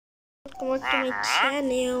welcome back to my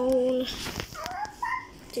channel.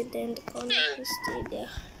 Today the content is there.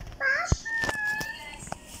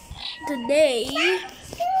 Today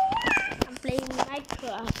I'm playing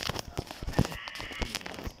Minecraft.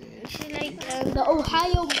 It's like the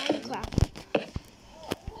Ohio Minecraft.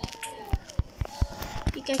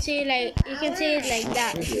 You can say it like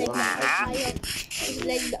that. It's like the Ohio. It's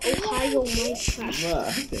like the Ohio Minecraft.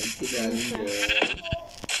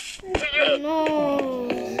 No.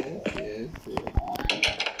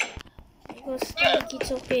 Because like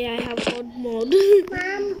it's okay. I have God mode.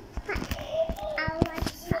 Mom,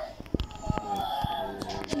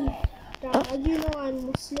 Dad, you know I'm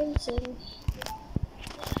Muslim, so.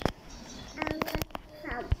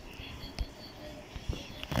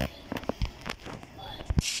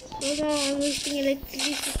 Also, I'm wasting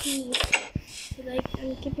electricity. So like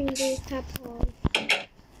I'm keeping the tap on.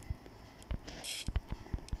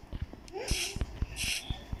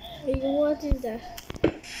 Wait, what is that?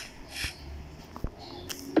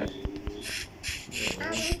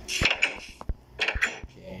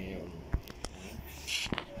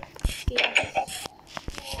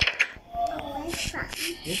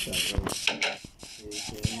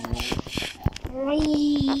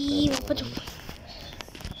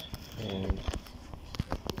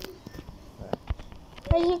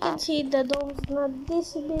 As you can see, the dome's not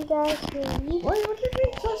this big actually. What do you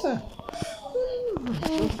think, Sasa?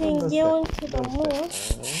 You can go into the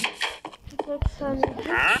mosque. It's actually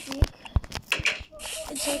this big.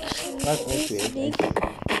 It's actually this big.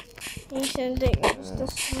 You can take the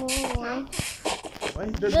small one. Why?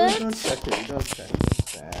 Don't touch it. Don't touch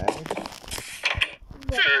that.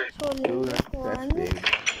 The actual big one.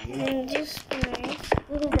 And this place.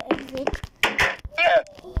 This is the exit.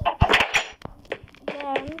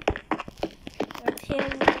 Then let's hear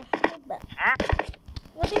the back.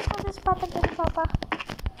 What do you call this, Papa? Papa?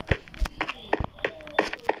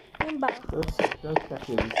 Nimba. Don't touch it. Don't touch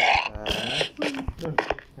it.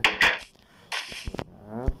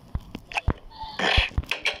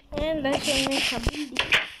 And I can make a building.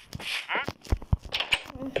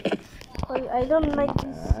 I don't like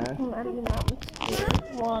this arena.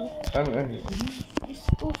 One. It's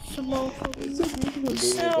too small for me.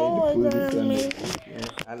 So I'm gonna make.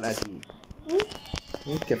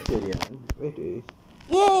 Cafeteria. Wait.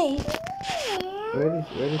 Yay! Where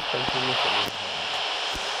is continuous?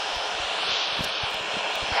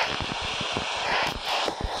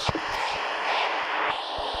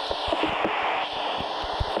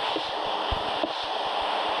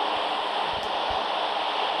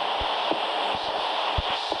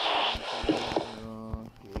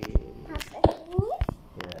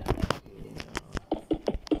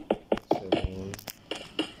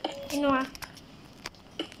 You know what?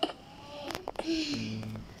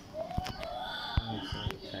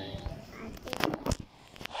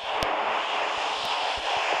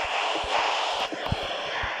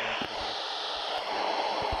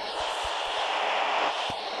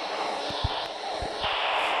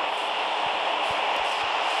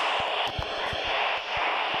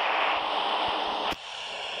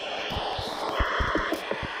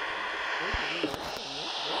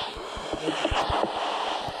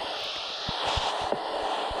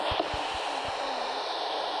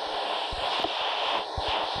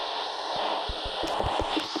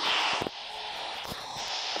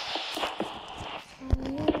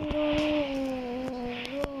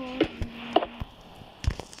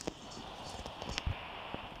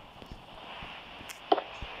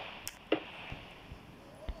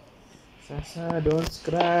 Sasa, don't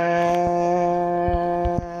cry.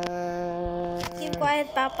 Keep quiet,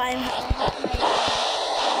 Papa. I'm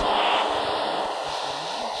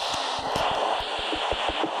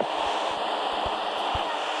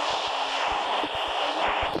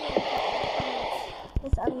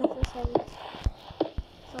it's unnecessary.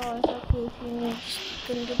 So it's okay if you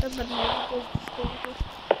can do that, but maybe just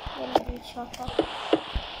going to shut up.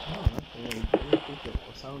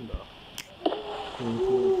 Sound off.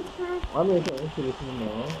 Mami, sulit mo.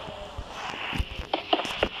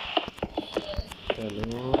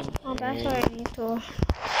 Hello. Oh, that's what I need to.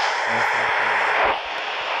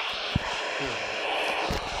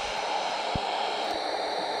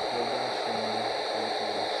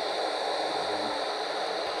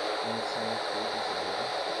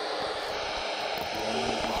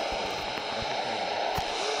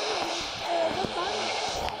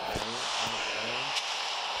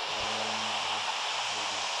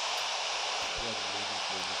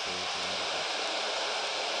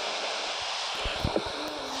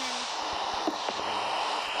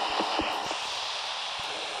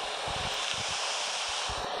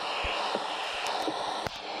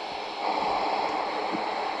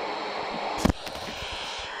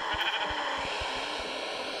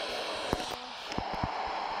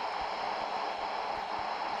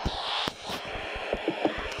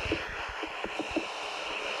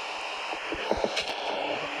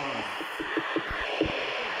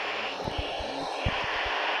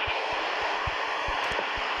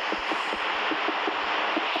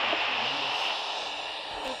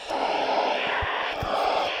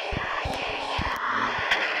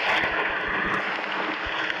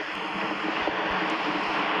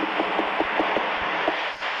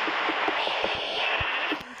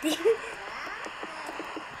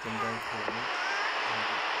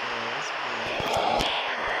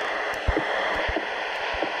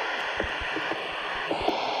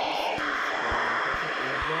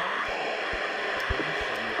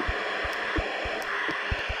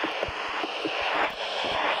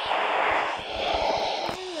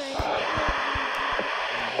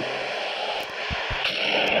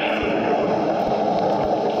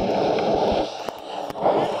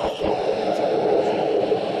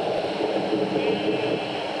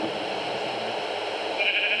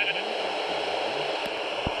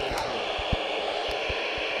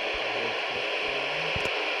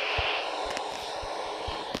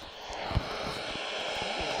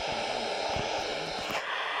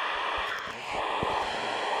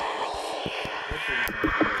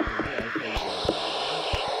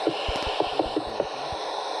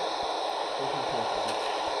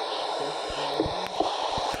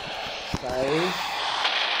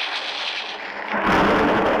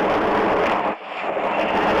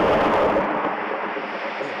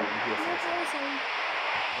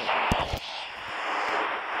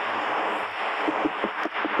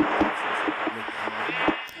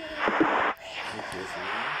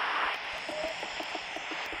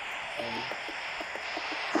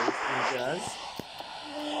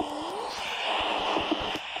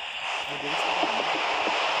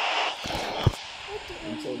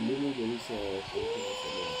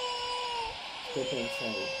 Step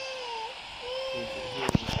inside.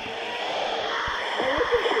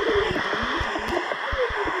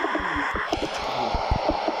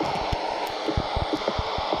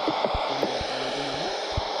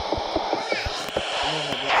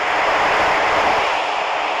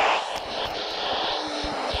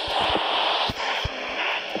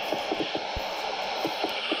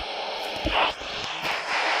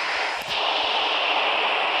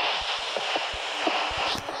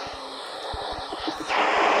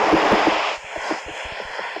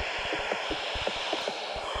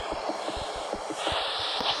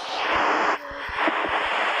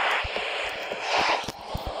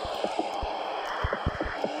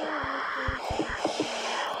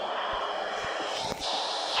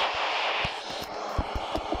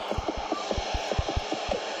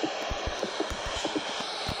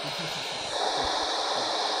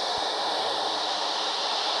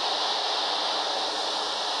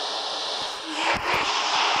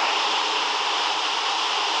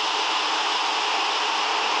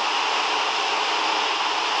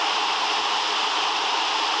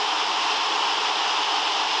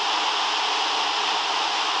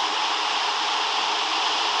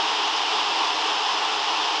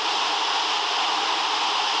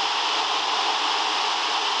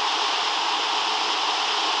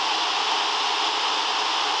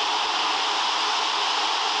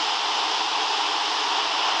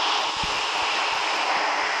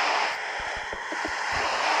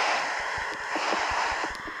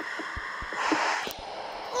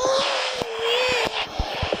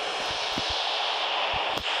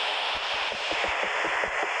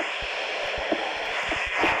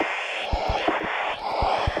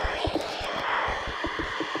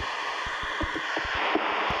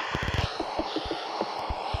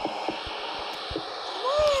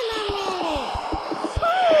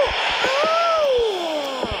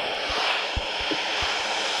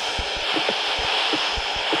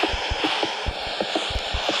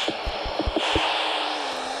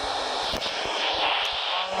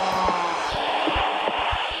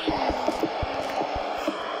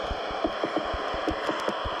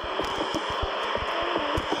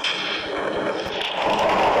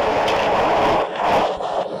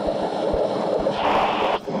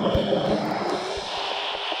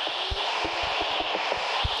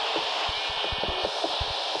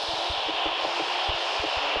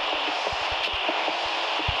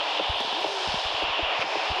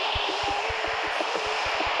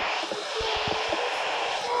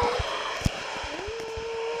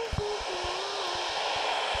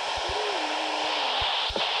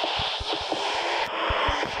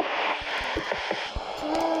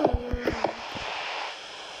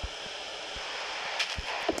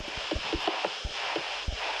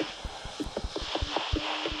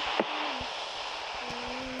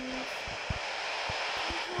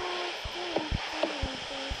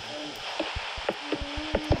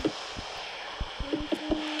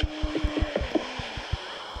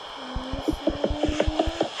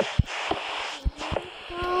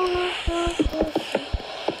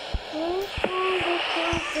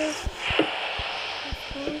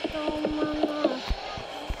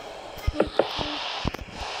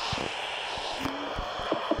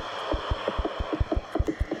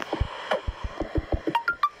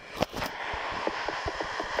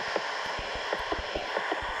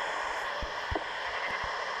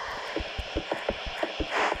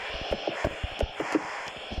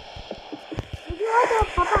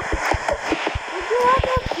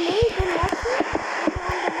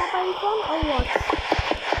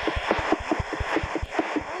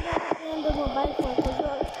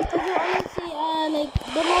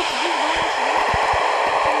 Don't know to do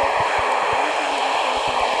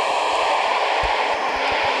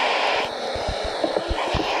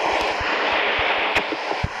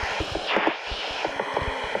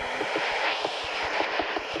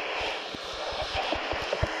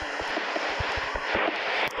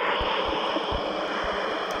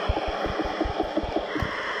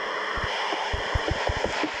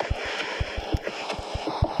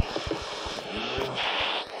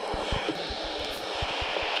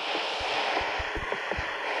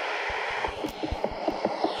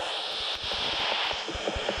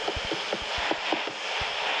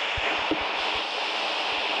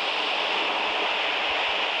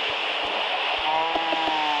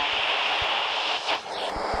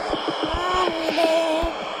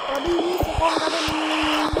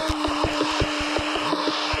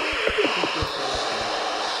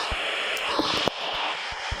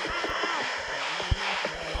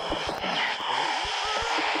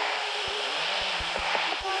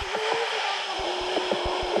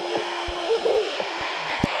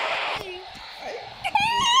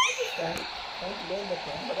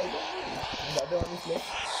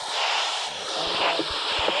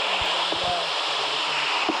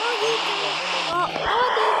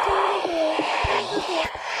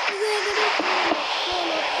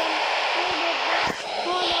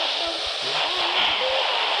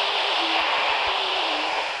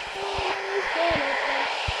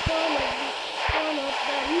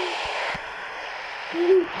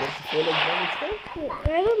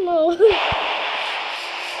I don't know.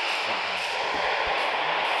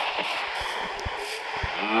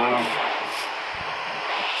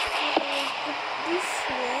 This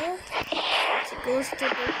here, it goes to the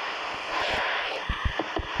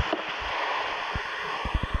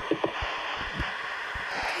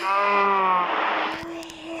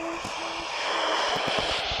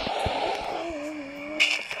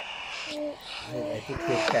I think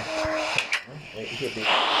it's cat. Is it big?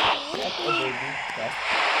 Cat or baby cat?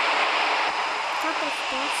 cat, of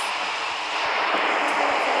course.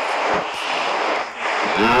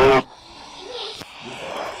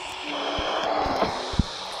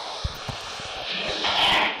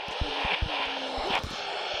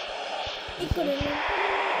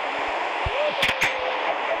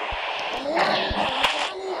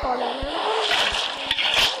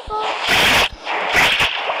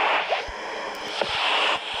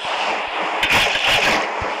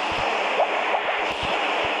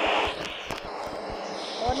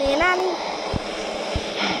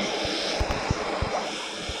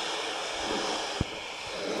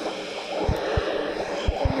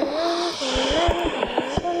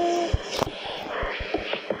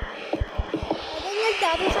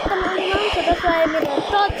 Sudah saya minta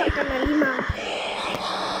cocok kena 5.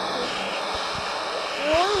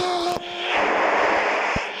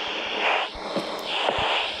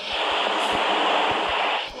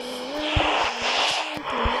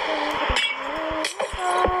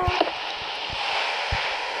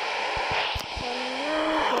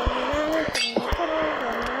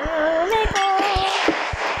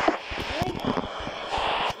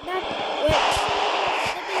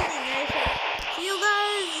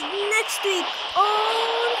 Next week on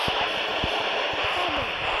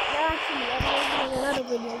another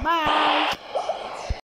video. Bye.